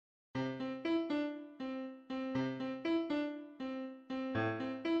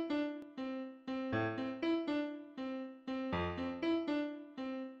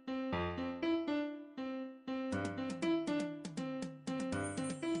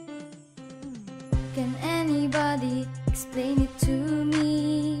Can anybody explain it to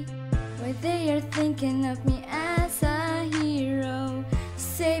me? Why they are thinking of me as a hero,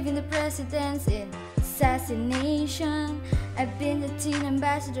 saving the presidents in assassination. I've been the teen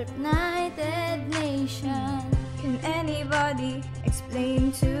ambassador of United Nations. Can anybody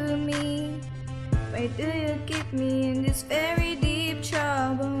explain to me? Why do you keep me in this very deep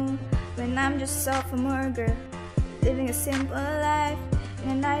trouble? When I'm just a sophomore girl, living a simple life in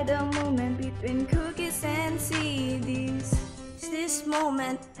an idle moment between cookies and CDs. Is this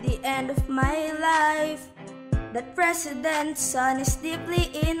moment the end of my life? That president's son is deeply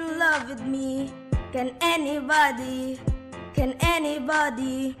in love with me. Can anybody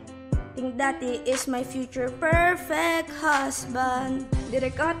think that he is my future perfect husband? Did I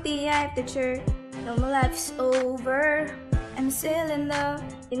got the eye of the church? No, my life's over. I'm still in love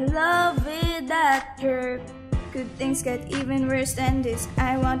with that jerk. Could things get even worse than this?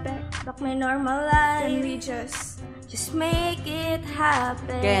 I want back my normal life. Can we just make it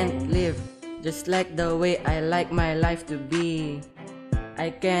happen? Can't live just like the way I like my life to be. I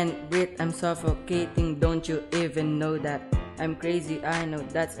can't breathe, I'm suffocating, don't you even know that? I'm crazy, I know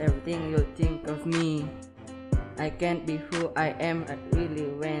that's everything you'll think of me. I can't be who I am really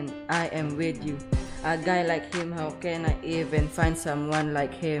when I am with you. A guy like him, how can I even find someone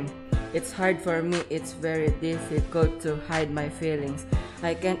like him? It's hard for me, it's very difficult to hide my feelings.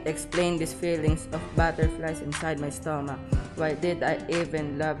 I can't explain these feelings of butterflies inside my stomach. Why did I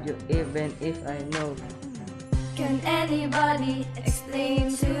even love you even if I know? Can anybody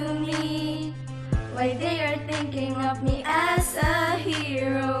explain to me why they are thinking of me as a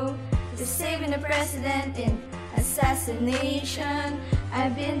hero, just saving the president in assassination?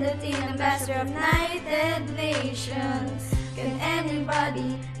 I've been the teen ambassador of United Nations. Can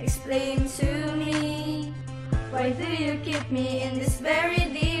anybody explain to me why do you keep me in this very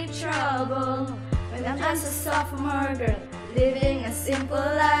deep trouble? When I'm just a sophomore girl, living a simple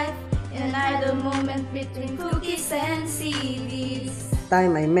life in an idle moment between cookies and CDs.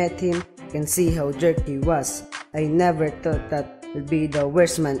 Time I met him, can see how jerk he was. I never thought that would be the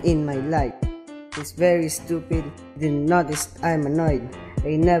worst man in my life. He's very stupid, didn't notice I'm annoyed.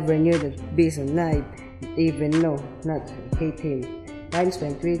 I never knew that be so nice, even know not to hate him. Time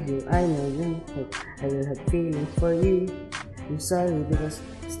spent with you, I know you hope I will have feelings for you. I'm sorry because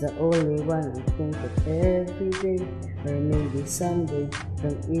it's the only one I think of every day. Or maybe someday,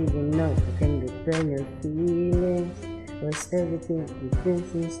 don't even know I can return your feelings. Was everything you think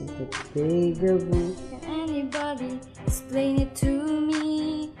since I could deja vu? Can anybody explain it to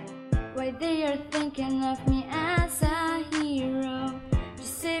me? Why they are thinking of me as a hero,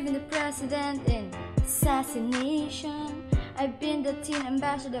 just saving the president in assassination. I've been the teen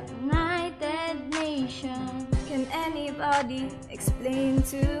ambassador of United Nations. Can anybody explain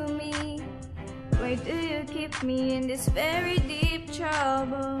to me why do you keep me in this very deep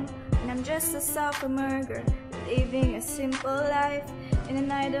trouble? And I'm just a sophomore girl, living a simple life in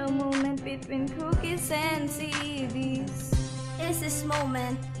an idle moment between cookies and CDs. Is this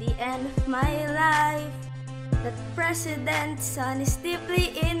moment the end of my life? That president's son is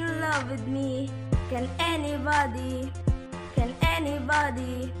deeply in love with me. Can anybody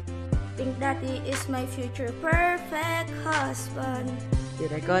think that he is my future perfect husband?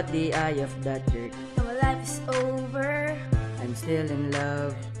 Did I got the eye of that jerk? Now my life is over. I'm still in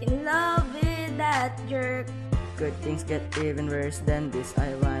love with that jerk. Could things get even worse than this?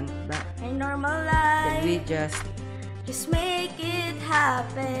 I want back My normal Can we life. just Just make it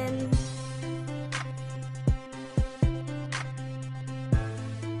happen.